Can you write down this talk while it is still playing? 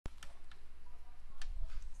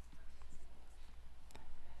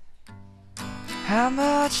How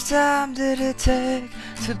much time did it take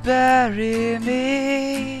to bury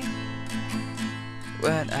me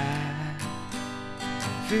when I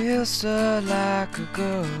feel so like a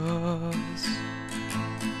ghost?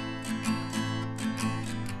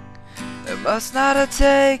 It must not have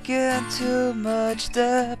taken too much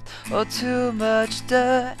depth or too much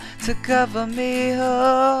dirt to cover me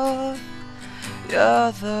up.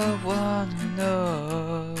 You're the one who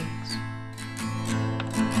knows.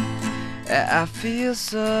 And I feel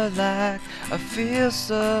so like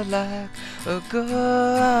a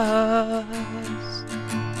ghost.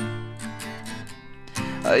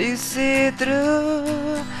 Oh, you see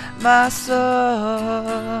through my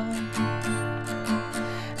soul.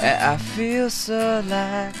 And I feel so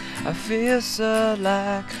like a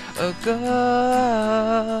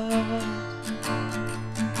ghost.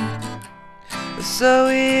 It's so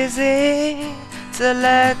easy to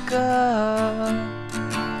let go.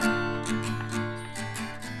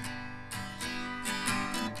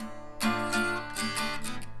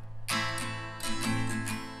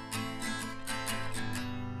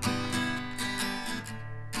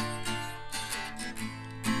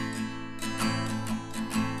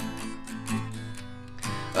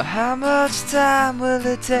 How much time will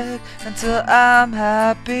it take until I'm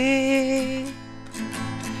happy?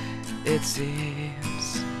 It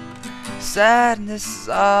seems sadness is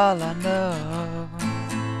all I know.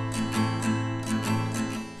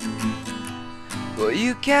 Well,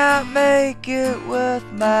 you can't make it worth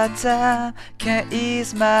my time, can't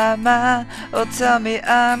ease my mind, or tell me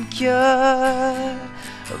I'm cured.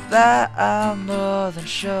 Of that I'm more than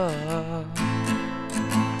sure.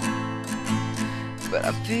 But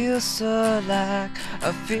I feel so like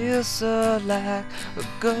a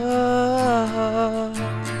ghost,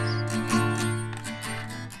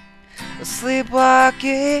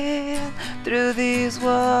 sleepwalking through these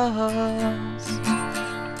walls.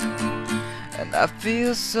 And I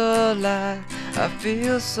feel so like a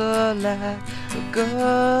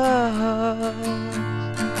ghost.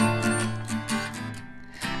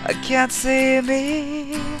 I can't see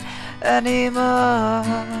me anymore.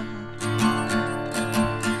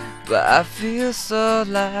 But I feel so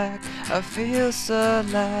like a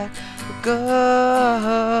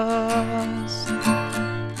ghost,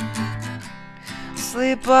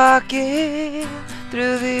 sleepwalking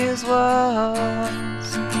through these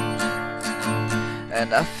walls.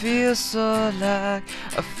 And I feel so like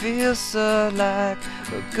a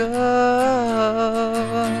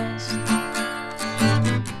ghost.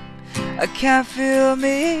 I can't feel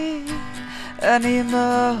me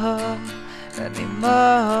anymore.